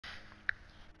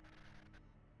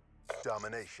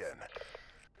Domination.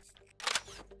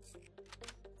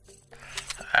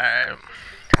 Alright.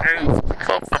 Hey,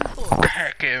 welcome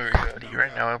back everybody.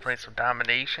 Right now we're playing some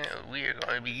domination. We are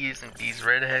going to be using these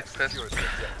red hex pistols,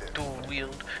 dual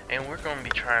wield, and we're going to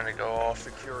be trying to go off.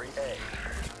 Securing A.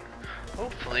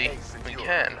 Hopefully we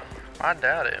can. I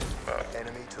doubt it, but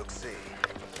Enemy took C.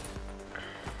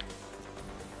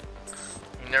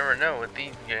 you never know with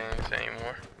these games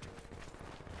anymore.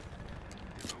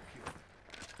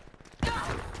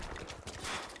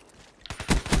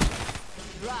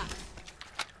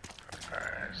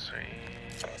 Alright,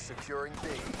 sweet. Securing B.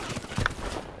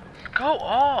 Go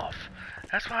off!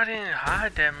 That's why I didn't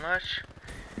hide that much.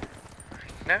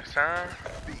 Next time.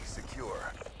 B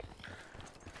secure.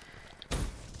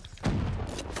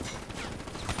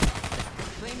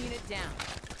 Flame unit down.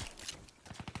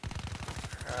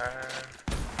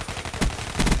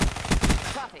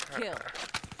 Profit kill.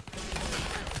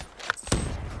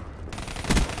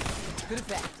 Good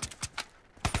effect.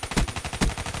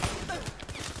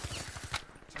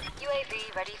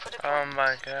 UAV ready for deployment. Oh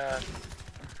my god.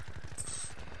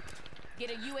 Get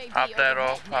a UAV Pop that overhead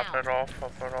off, now. pop it off,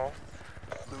 pop it off.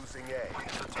 Losing A.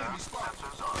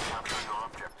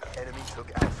 Enemy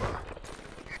took Alpha.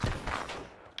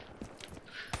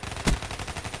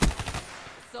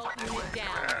 Assault unit down.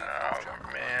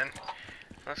 Oh man.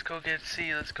 Let's go get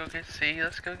C, let's go get C,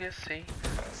 let's go get C.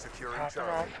 Securing Popping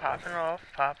Charlie. off, popping off,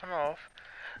 popping off.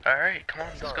 Alright, come on,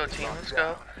 let's go team, let's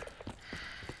go.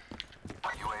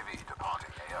 UAV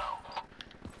departing AO.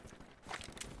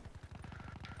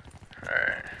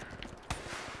 Alright.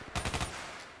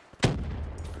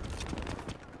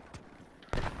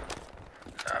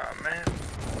 Oh man.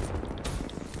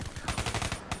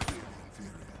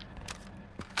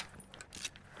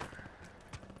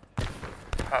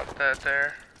 Pop that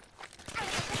there.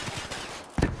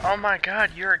 Oh my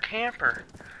god, you're a camper.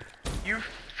 You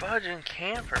fudging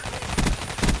camper.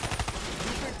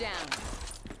 Reaper down.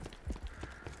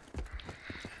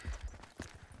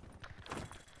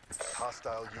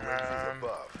 Hostile UAV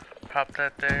above. Pop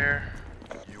that there.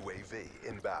 UAV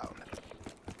inbound.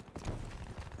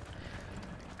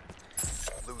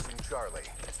 Losing Charlie.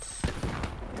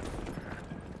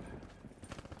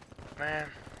 Man.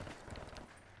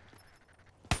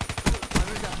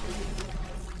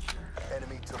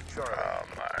 Enemy took Charlie. Oh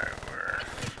my word.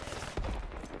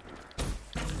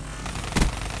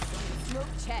 Smoke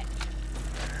check.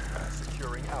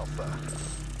 Securing Alpha.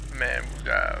 Man, we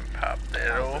gotta pop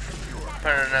that off.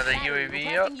 Put another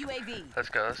UAV up. UAV. Let's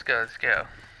go, let's go, let's go.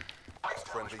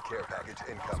 Friendly care package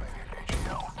incoming.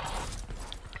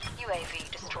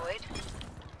 UAV destroyed.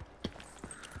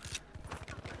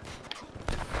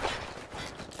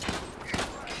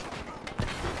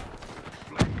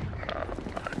 Oh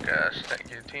my gosh, thank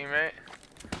you, teammate.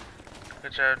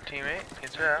 Good job, teammate.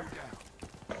 Good job.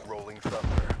 Rolling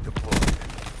Thunder deployed.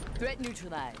 Threat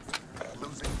neutralized.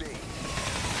 Losing B.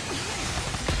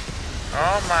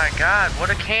 Oh my god, what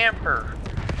a camper.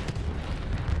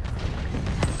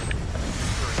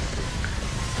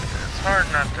 It's hard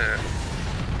not to,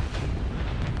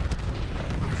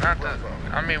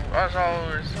 I mean, us all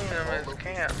we're seeing them All as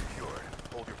locations camp. secured.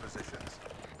 Hold your positions.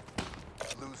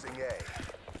 Losing A.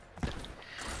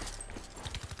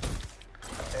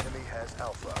 Enemy has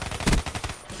Alpha.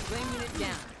 Flame unit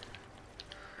down.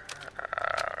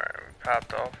 Alright, we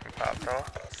popped off, we popped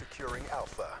off. Securing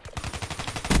Alpha.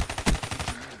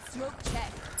 Smoke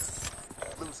check.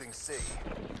 Losing C.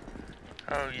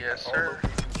 Oh yes, All sir.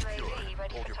 locations secured. UAV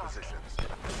ready Hold for your tasking.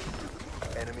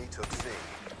 positions. Enemy took C.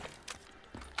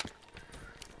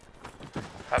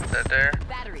 Pop that there.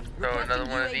 Battery. Throw another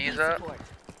one of Requesting these UAV up. support.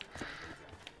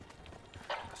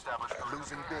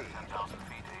 Losing B.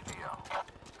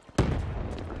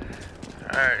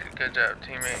 Alright, good job,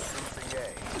 teammate. Losing A.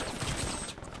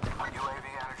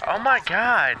 Oh my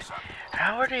god!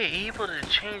 How are they able to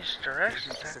change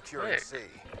directions that Securing quick? C.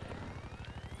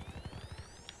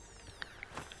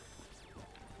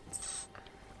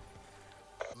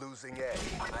 Losing A.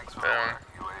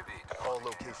 Boom. All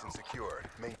locations secured.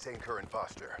 Maintain current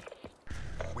posture.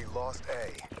 We lost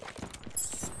A.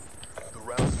 The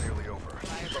round's nearly over.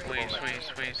 Sweet, sweet,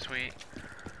 sweet, sweet.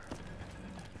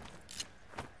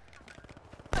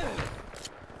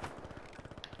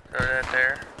 Throw that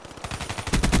there.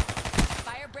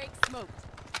 Fire break smoked.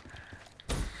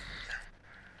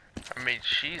 I mean,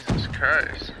 Jesus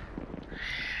Christ.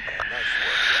 Nice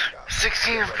work, Lcar.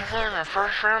 16 and 4 in the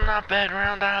first round, not bad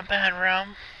round, not bad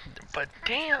round. But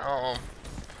damn.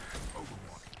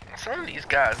 Some of these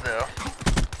guys, though.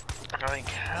 Like,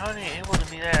 how are they able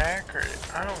to be that accurate?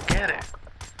 I don't get it.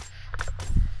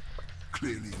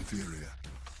 Clearly inferior.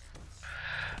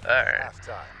 Alright.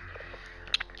 Halftime.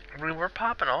 I mean, we're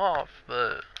popping off,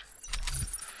 but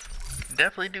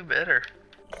definitely do better.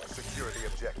 Secure the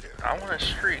objective. I want a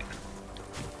streak.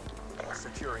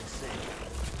 Securing C.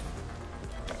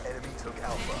 Enemy took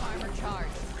Alpha. Armor charge.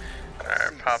 Alright,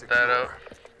 C pop that secure. up.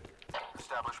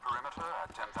 Establish perimeter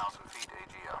at 10,000 feet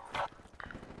AGL.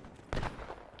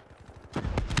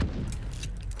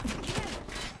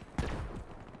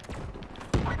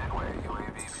 Midway,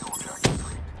 UAV fuel check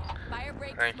complete. Fire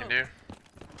break. Thank you, smoke.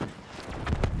 dude.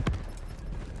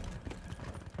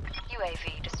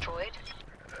 UAV destroyed.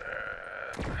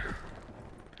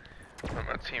 Let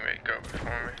my teammate go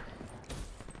before me.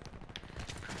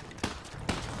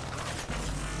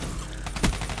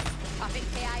 Popping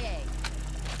KIA.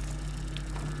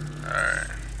 Alright,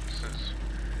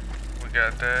 we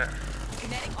got that.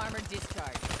 Kinetic armor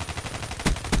discharge.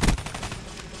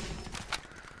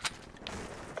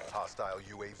 Hostile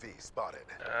UAV spotted.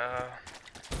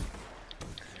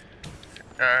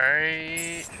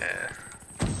 Alright. Yeah.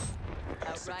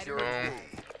 Outrider. Securing Boom.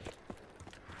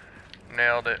 B.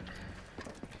 Nailed it.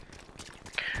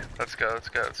 Let's go, let's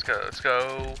go, let's go, let's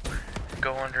go.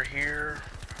 Go under here.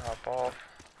 Hop off.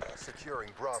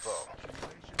 Securing Bravo.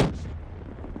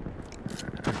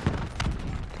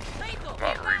 Lethal. I'm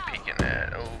not re-peeking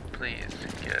that. Oh, please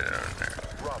get it on there.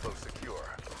 Bravo secure.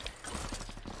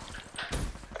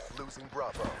 Losing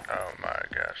Bravo. Oh my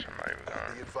gosh, I'm not even Be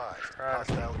going. advised. Right.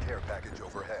 Hostile care package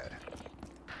overhead.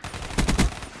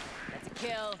 That's a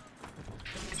kill.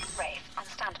 Wraith on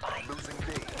standby. Losing B.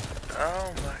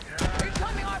 Oh my god.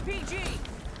 Incoming RPG.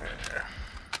 Yeah.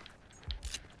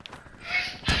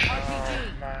 RPG. Oh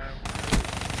my.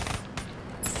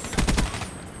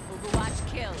 Overwatch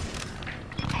kill.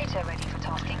 Hater ready for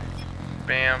tasking.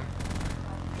 Bam.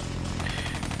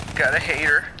 Got a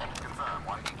hater. Confirm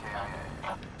 1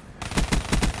 EKIA.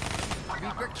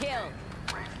 Reaper kill.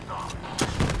 Wraith dog.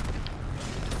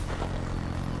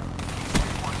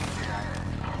 1 EKIA.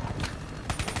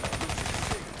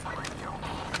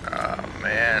 Oh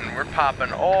man, we're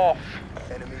popping off.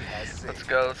 Enemy has C. Let's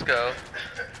go, let's go.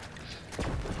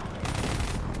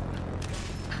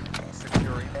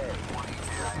 Securing A.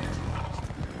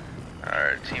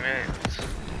 Alright, teammates.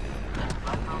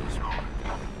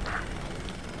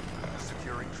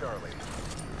 Securing Charlie.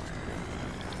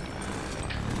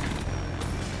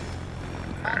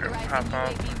 Alright, Authorizing pop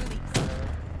off. UAV release.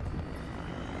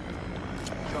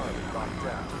 Charlie locked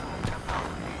down.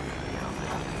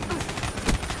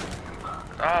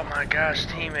 Oh my gosh,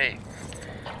 teammate.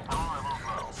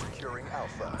 Securing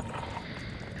Alpha.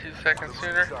 2 seconds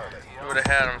sooner, we would have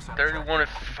had him 31 and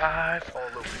 5. All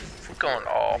locations We're going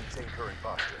off. maintain current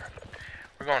posture.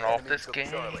 We're going off Enemy this took game.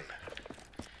 Charlie.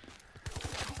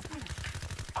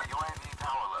 UAV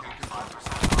power level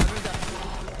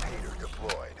 5%. Hater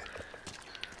deployed.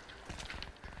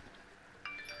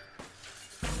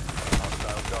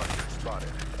 Hostile Guardian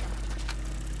spotted.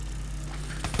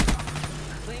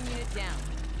 Flame unit down.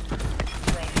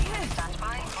 UAV on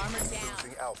standby. Armor down.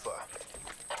 Losing Alpha.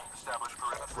 Establish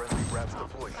perimeter. Friendly RAPS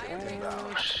deployed. Oh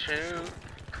Inbound. shoot.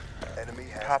 Enemy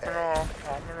has Popping A. off,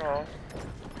 popping off.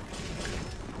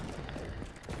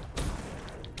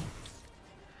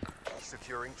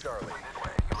 Securing Charlie.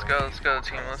 Let's go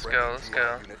team, let's go, let's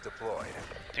go. Unit deployed.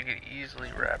 You could easily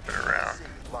wrap it around. C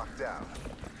locked down.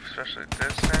 Especially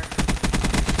this thing.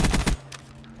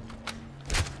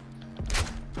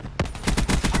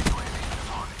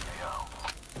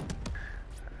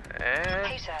 And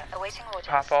Hater awaiting orders.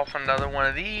 pop off another one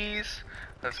of these.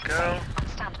 Let's go. On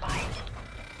standby.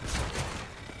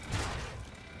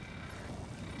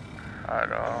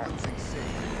 Hot on. Losing C.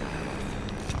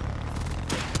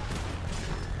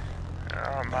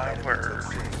 Oh my Enemy word.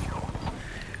 took C.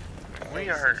 We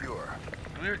A are secure.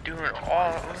 doing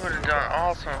all we would have done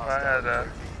awesome if I had a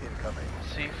UAV incoming.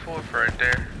 C4 right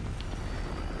there.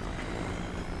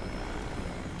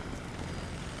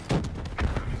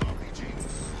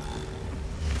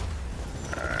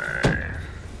 Alright.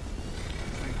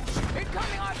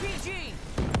 Incoming RPG.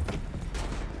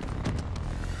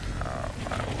 Oh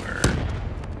my word.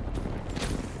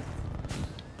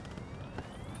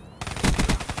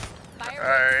 Fire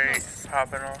Alright, smoke.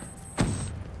 popping off.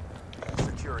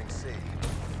 Securing C.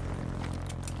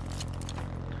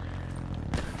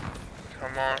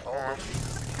 Come on, come All on.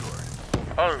 locations secured.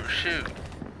 Oh shoot.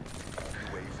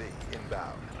 UAV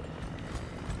inbound.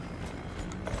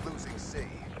 Losing C.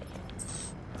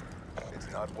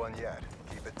 It's not one yet.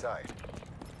 Keep it tight.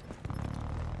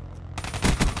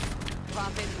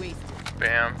 Profit wasted.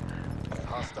 Bam.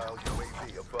 Hostile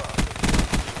UAV above.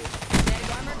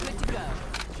 Kinetic armor good to go.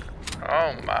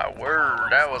 Oh my word,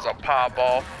 that was a pop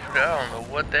off I don't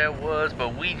know what that was,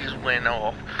 but we just went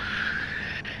off.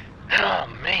 Oh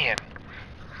man.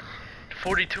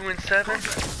 42 and 7?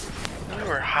 We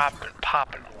were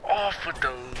popping off with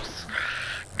those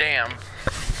damn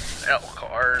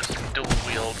Lcars and dual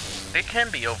wield. They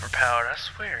can be overpowered, I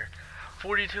swear.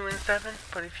 42 and 7,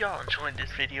 but if y'all enjoyed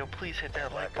this video, please hit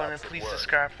that like button, please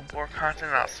subscribe for more content,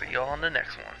 and I'll see y'all on the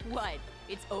next one. What?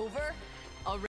 It's over?